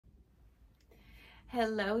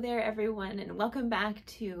Hello there everyone, and welcome back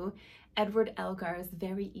to Edward Elgar's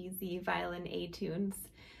Very Easy Violin Etudes.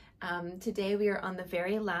 Today we are on the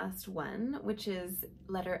very last one, which is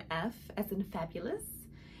letter F as in fabulous.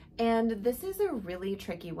 And this is a really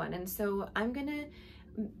tricky one, and so I'm gonna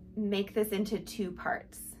make this into two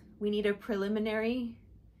parts. We need a preliminary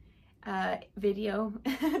video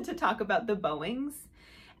to talk about the Bowings,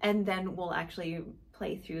 and then we'll actually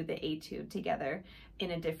play through the Etude together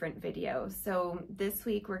in a different video. So this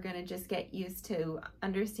week we're going to just get used to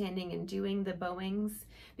understanding and doing the Bowings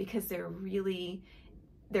because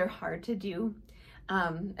they're hard to do.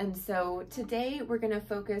 And so today we're going to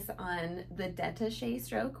focus on the détaché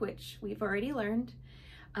stroke, which we've already learned.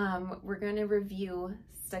 We're going to review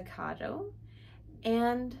staccato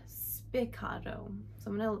and spiccato.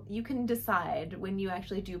 So you can decide when you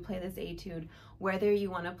actually do play this Etude whether you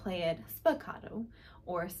want to play it spiccato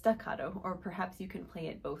or staccato, or perhaps you can play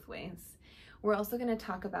it both ways. We're also going to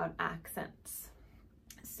talk about accents.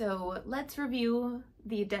 So let's review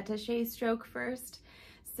the détaché stroke first.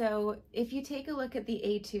 So if you take a look at the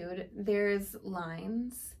Etude, there's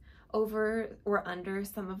lines over or under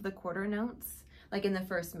some of the quarter notes. Like in the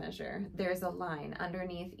first measure, there's a line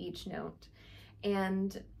underneath each note.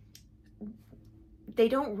 And they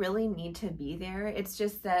don't really need to be there. It's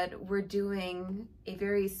just that we're doing a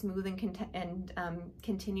very smooth and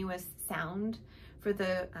continuous sound for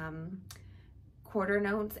the quarter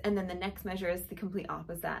notes, and then the next measure is the complete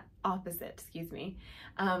opposite,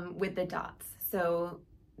 with the dots. So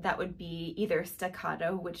that would be either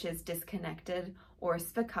staccato, which is disconnected, or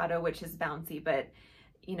spiccato, which is bouncy, but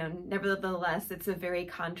you know, nevertheless, it's a very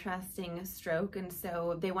contrasting stroke, and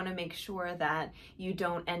so they want to make sure that you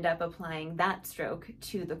don't end up applying that stroke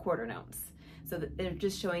to the quarter notes. So that they're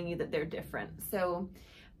just showing you that they're different. So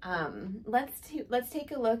let's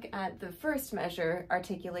take a look at the first measure,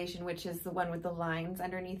 articulation, which is the one with the lines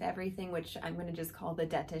underneath everything, which I'm going to just call the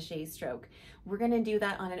détaché stroke. We're going to do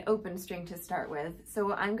that on an open string to start with.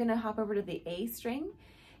 So I'm going to hop over to the A string,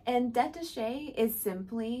 and détaché is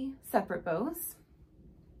simply separate bows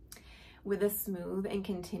with a smooth and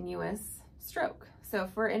continuous stroke. So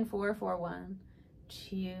if we're in 4/4, 1,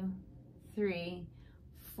 2, 3,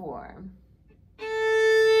 4.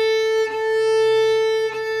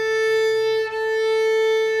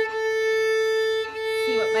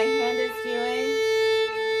 See what my hand is doing?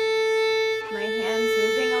 My hand's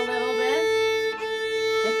moving a little bit.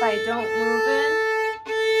 If I don't move it,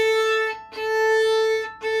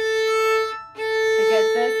 I get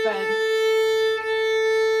this, but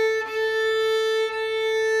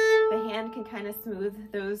can kind of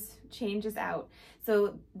smooth those changes out.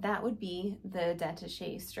 So that would be the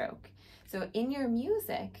détaché stroke. So in your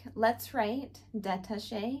music, let's write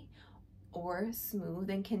détaché or smooth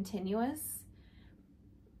and continuous.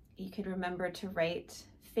 You could remember to write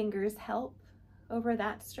fingers help over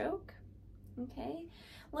that stroke. Okay,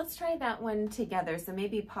 let's try that one together. So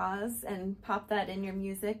maybe pause and pop that in your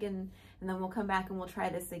music, and then we'll come back and we'll try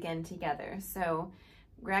this again together. So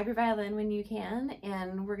grab your violin when you can,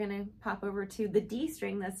 and we're gonna pop over to the D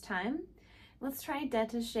string this time. Let's try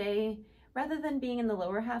détaché. Rather than being in the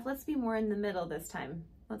lower half, let's be more in the middle this time.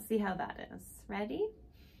 Let's see how that is. Ready?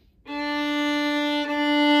 Maybe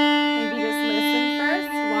just listen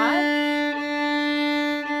first, watch,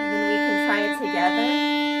 and then we can try it together.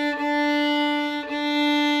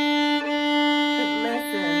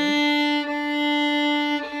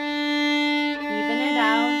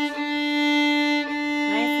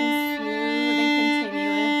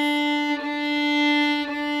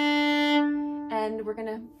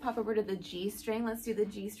 Pop over to the G string. Let's do the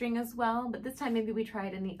G string as well, but this time maybe we try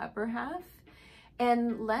it in the upper half.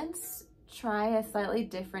 And let's try a slightly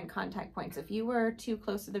different contact point. So if you were too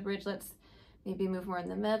close to the bridge, let's maybe move more in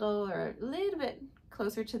the middle or a little bit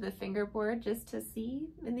closer to the fingerboard just to see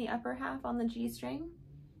in the upper half on the G string.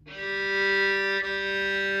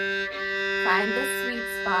 Find the sweet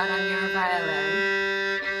spot on your violin.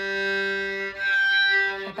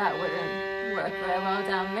 But that wouldn't work very well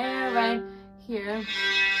down there, right here.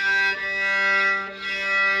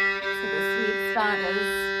 So the sweet spot is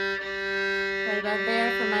right about there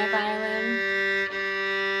for my violin.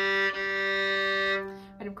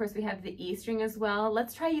 And of course we have the E string as well.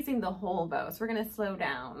 Let's try using the whole bow. So we're going to slow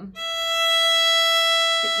down.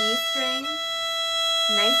 The E string,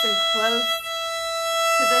 nice and close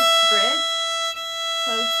to the bridge,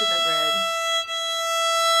 close to the bridge.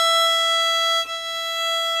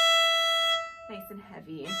 Nice and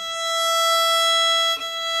heavy.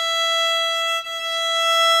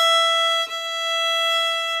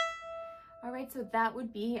 right, so that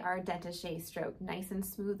would be our détaché stroke, nice and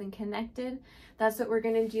smooth and connected. That's what we're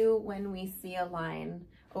gonna do when we see a line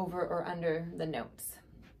over or under the notes.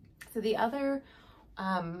 So the other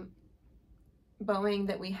bowing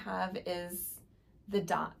that we have is the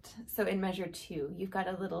dot. So in measure 2, you've got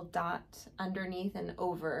a little dot underneath and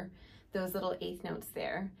over those little eighth notes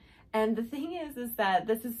there. And the thing is that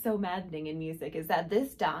this is so maddening in music, is that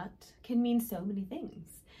this dot can mean so many things.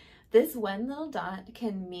 This one little dot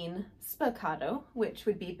can mean spiccato, which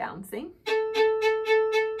would be bouncing.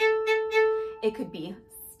 It could be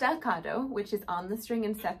staccato, which is on the string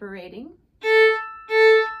and separating.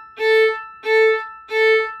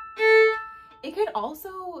 It could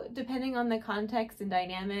also, depending on the context and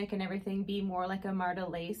dynamic and everything, be more like a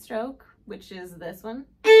martelé stroke, which is this one.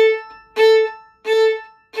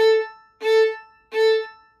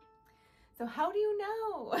 So how do you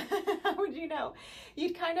know? How would you know?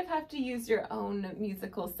 You'd kind of have to use your own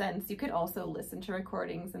musical sense. You could also listen to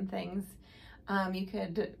recordings and things. You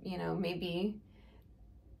could, you know, maybe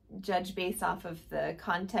judge based off of the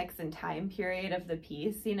context and time period of the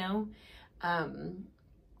piece, you know.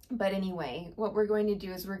 But anyway, what we're going to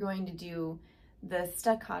do is we're going to do the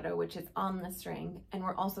staccato, which is on the string, and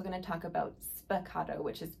we're also going to talk about spiccato,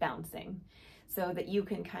 which is bouncing, so that you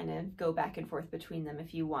can kind of go back and forth between them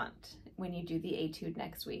if you want when you do the etude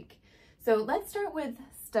next week. So let's start with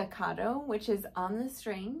staccato, which is on the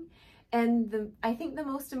string. And I think the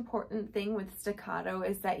most important thing with staccato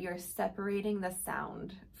is that you're separating the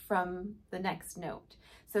sound from the next note.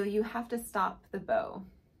 So you have to stop the bow.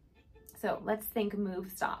 So let's think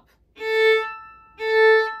move, stop.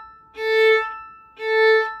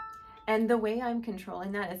 And the way I'm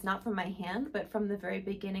controlling that is not from my hand, but from the very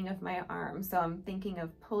beginning of my arm. So I'm thinking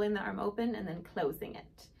of pulling the arm open and then closing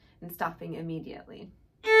it and stopping immediately.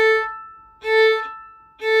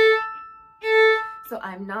 So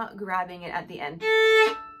I'm not grabbing it at the end.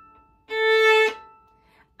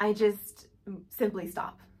 I just simply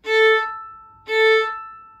stop.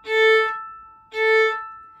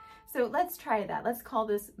 So let's try that. Let's call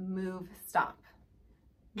this move, stop.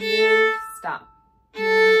 Move, stop.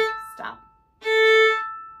 Move, stop.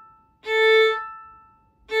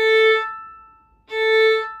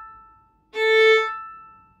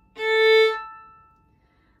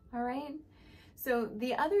 All right. So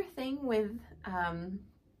the other thing with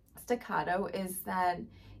staccato is that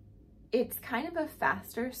it's kind of a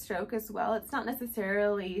faster stroke as well. It's not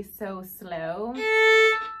necessarily so slow.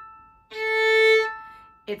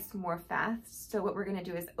 It's more fast. So what we're going to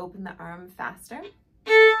do is open the arm faster.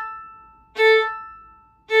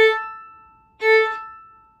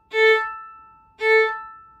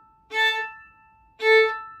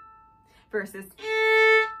 Versus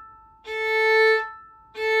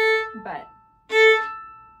but.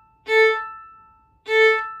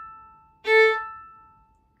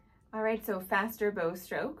 All right, so faster bow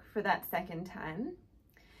stroke for that second time.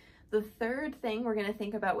 The third thing we're going to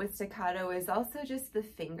think about with staccato is also just the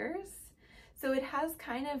fingers. So it has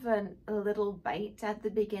kind of a little bite at the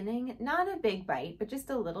beginning, not a big bite, but just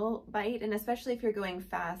a little bite. And especially if you're going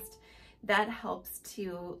fast, that helps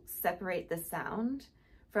to separate the sound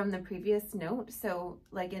from the previous note. So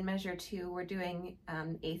like in measure 2, we're doing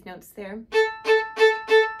eighth notes there.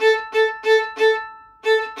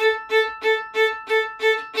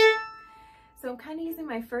 So I'm kind of using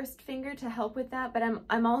my first finger to help with that, but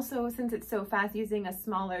I'm also, since it's so fast, using a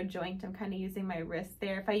smaller joint. I'm kind of using my wrist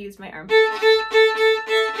there. If I used my arm,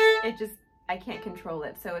 I can't control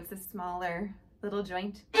it. So it's a smaller little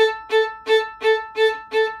joint.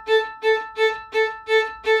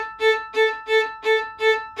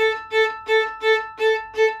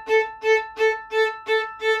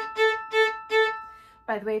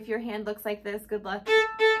 By the way, if your hand looks like this, good luck.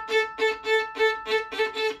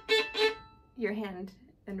 Your hand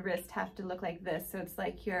and wrist have to look like this. So it's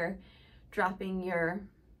like you're dropping you're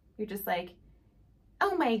just like,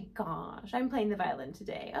 oh my gosh, I'm playing the violin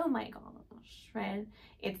today. Oh my gosh, right?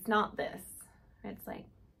 It's not this. It's like,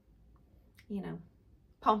 you know,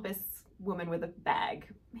 pompous woman with a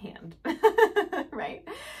bag hand, right?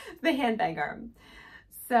 The handbag arm.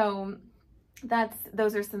 So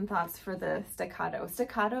those are some thoughts for the staccato.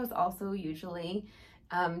 Staccato is also usually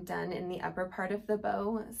done in the upper part of the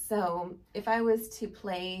bow. So if I was to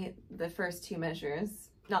play the first 2 measures,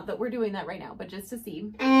 not that we're doing that right now, but just to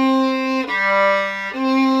see, I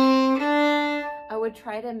would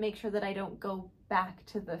try to make sure that I don't go back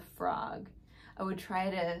to the frog. I would try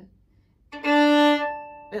to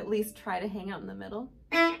at least try to hang out in the middle.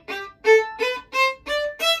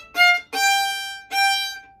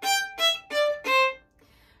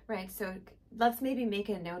 Right, so let's maybe make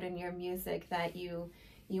a note in your music that you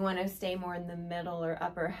You want to stay more in the middle or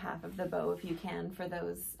upper half of the bow if you can for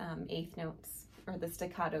those eighth notes or the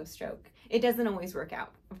staccato stroke. It doesn't always work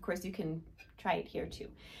out. Of course, you can try it here too.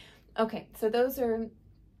 Okay, so those are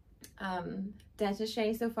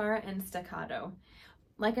détaché so far and staccato.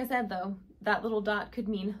 Like I said though, that little dot could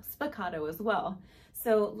mean spiccato as well.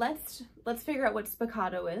 So let's figure out what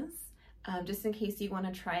spiccato is, just in case you want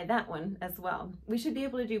to try that one as well. We should be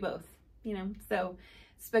able to do both, you know. So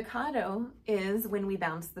spiccato is when we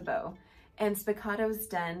bounce the bow, and spiccato is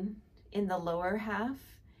done in the lower half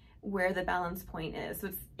where the balance point is.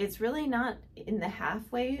 So it's really not in the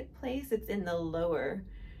halfway place, it's in the lower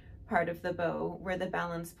part of the bow where the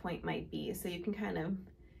balance point might be. So you can kind of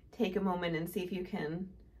take a moment and see if you can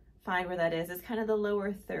find where that is. It's kind of the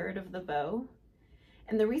lower third of the bow.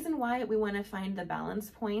 And the reason why we want to find the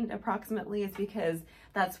balance point approximately is because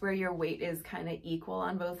that's where your weight is kind of equal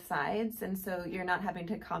on both sides, and so you're not having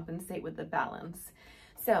to compensate with the balance.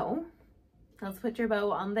 So let's put your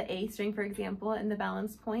bow on the A string, for example, in the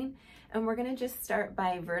balance point, and we're going to just start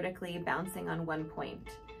by vertically bouncing on one point,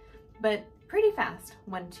 but pretty fast.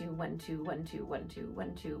 1, 2, 1, 2, 1, 2, 1, 2,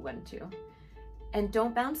 1, 2, 1, 2. And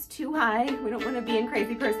don't bounce too high. We don't want to be in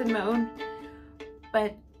crazy person mode,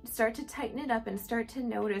 but start to tighten it up and start to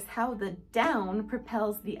notice how the down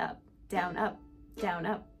propels the up. Down, up, down,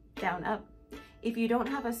 up, down, up. If you don't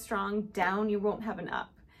have a strong down, you won't have an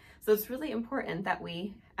up. So it's really important that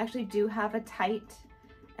we actually do have a tight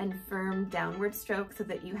and firm downward stroke so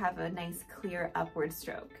that you have a nice clear upward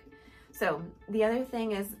stroke. So the other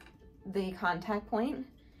thing is the contact point.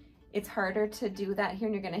 It's harder to do that here,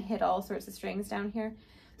 and you're going to hit all sorts of strings down here.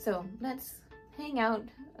 So let's hang out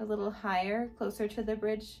a little higher, closer to the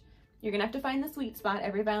bridge. You're going to have to find the sweet spot.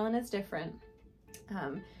 Every violin is different.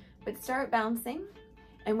 But start bouncing.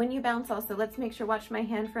 And when you bounce also, let's make sure, watch my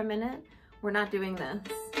hand for a minute. We're not doing this.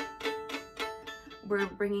 We're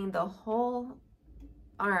bringing the whole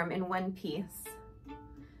arm in one piece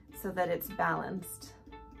so that it's balanced.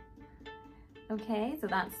 Okay, so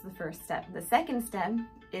that's the first step. The second step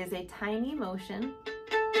is a tiny motion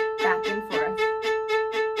back and forth.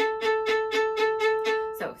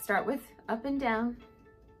 So start with up and down,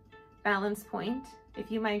 balance point. If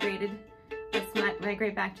you migrated, let's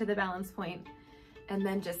migrate back to the balance point, and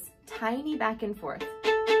then just tiny back and forth.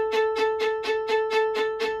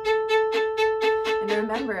 And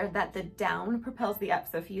remember that the down propels the up,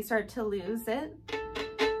 so if you start to lose it,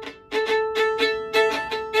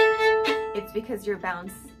 it's because your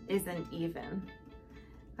bounce isn't even.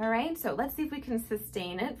 All right, so let's see if we can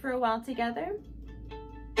sustain it for a while together.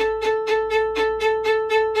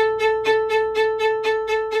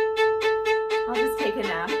 I'll just take a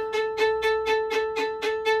nap.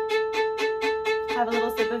 Have a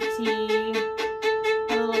little sip of tea,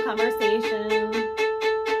 have a little conversation.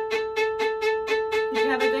 Did you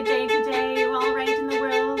have a good day today? You all right in the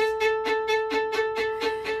world?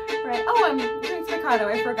 Right, oh, I'm doing spiccato,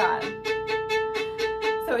 I forgot.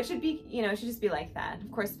 So it should be, you know, it should just be like that. Of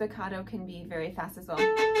course, spiccato can be very fast as well.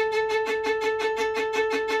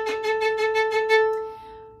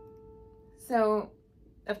 So,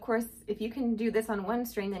 of course, if you can do this on one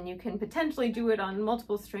string, then you can potentially do it on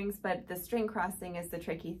multiple strings, but the string crossing is the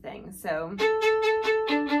tricky thing. So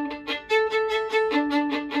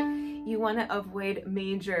you want to avoid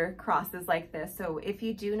major crosses like this. So if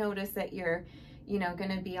you do notice that you're, you know,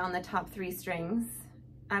 going to be on the top 3 strings,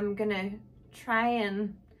 I'm going to try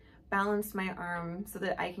and balance my arm so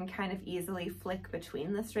that I can kind of easily flick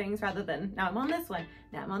between the strings rather than, now I'm on this one,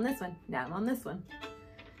 now I'm on this one, now I'm on this one.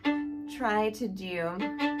 Try to do, you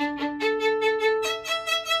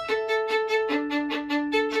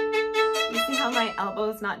see how my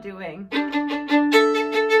elbow's not doing?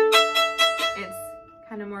 It's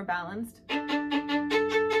kind of more balanced.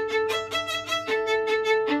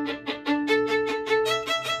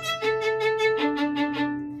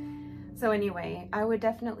 So anyway, I would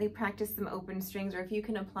definitely practice some open strings, or if you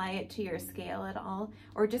can apply it to your scale at all,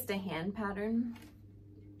 or just a hand pattern.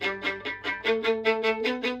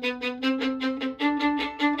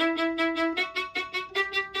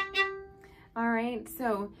 All right,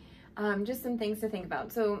 so just some things to think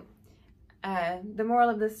about. So the moral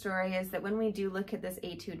of the story is that when we do look at this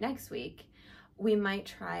etude next week, we might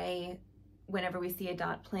try, whenever we see a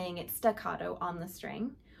dot, playing it staccato on the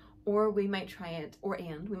string, or we might try it,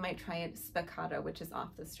 we might try it spiccato, which is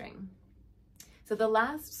off the string. So the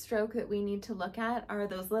last stroke that we need to look at are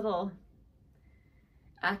those little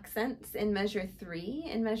accents in measure 3,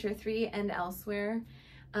 and elsewhere.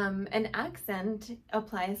 An accent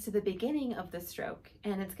applies to the beginning of the stroke,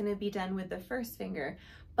 and it's going to be done with the first finger,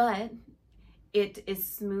 but it is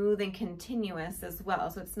smooth and continuous as well.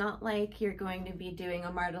 So it's not like you're going to be doing a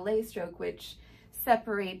martelé stroke, which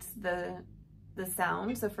separates the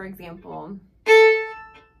sound. So for example,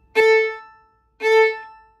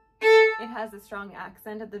 it has a strong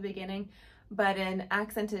accent at the beginning, but an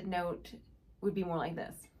accented note would be more like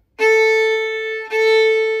this.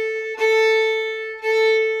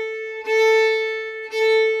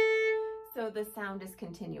 So the sound is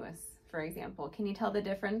continuous, for example. Can you tell the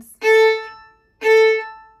difference?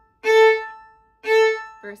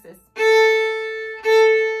 Versus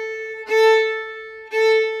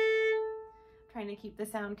trying to keep the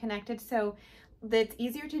sound connected. So that's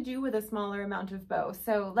easier to do with a smaller amount of bow.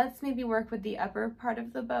 So let's maybe work with the upper part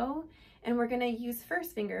of the bow, and we're gonna use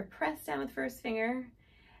first finger. Press down with first finger.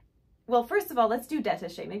 Well, first of all, let's do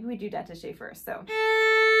détaché. Maybe we do détaché first. So,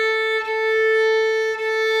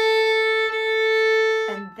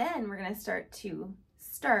 and then we're gonna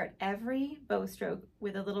start every bow stroke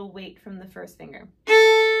with a little weight from the first finger.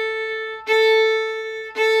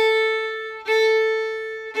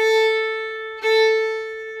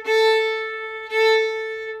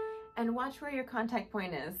 And watch where your contact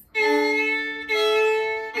point is.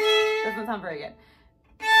 Doesn't sound very good.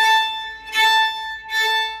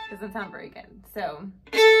 Doesn't sound very good. So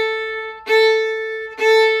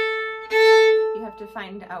you have to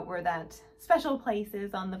find out where that special place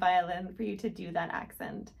is on the violin for you to do that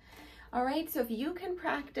accent. All right, so if you can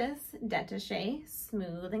practice détaché,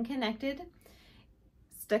 smooth and connected,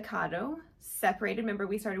 staccato, separated. Remember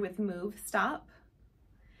we started with move, stop,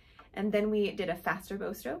 and then we did a faster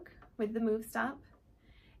bow stroke with the move, stop,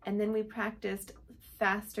 and then we practiced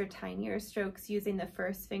faster, tinier strokes using the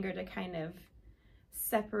first finger to kind of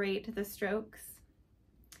separate the strokes.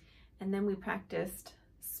 And then we practiced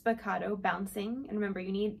spiccato, bouncing. And remember,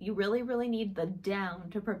 you really need the down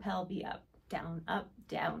to propel the up, down, up,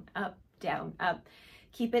 down, up, down, up.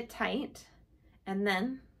 Keep it tight, and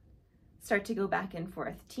then start to go back and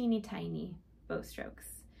forth, teeny tiny bow strokes.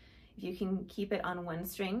 If you can keep it on one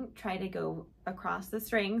string, try to go across the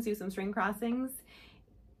strings, do some string crossings,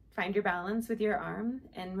 find your balance with your arm,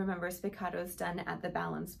 and remember spiccato is done at the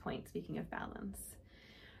balance point, speaking of balance.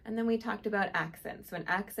 And then we talked about accent. So an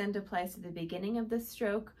accent applies to the beginning of the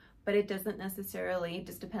stroke, but it doesn't necessarily, it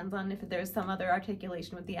just depends on if there's some other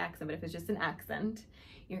articulation with the accent, but if it's just an accent,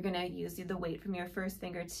 you're gonna use the weight from your first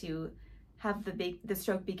finger to have the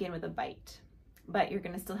stroke begin with a bite. But you're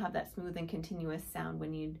gonna still have that smooth and continuous sound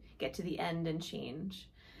when you get to the end and change.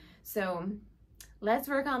 So let's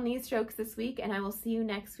work on these strokes this week, and I will see you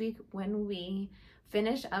next week when we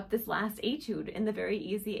finish up this last etude in the Very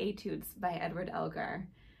Easy Etudes by Edward Elgar.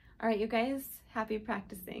 All right, you guys, happy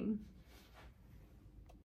practicing.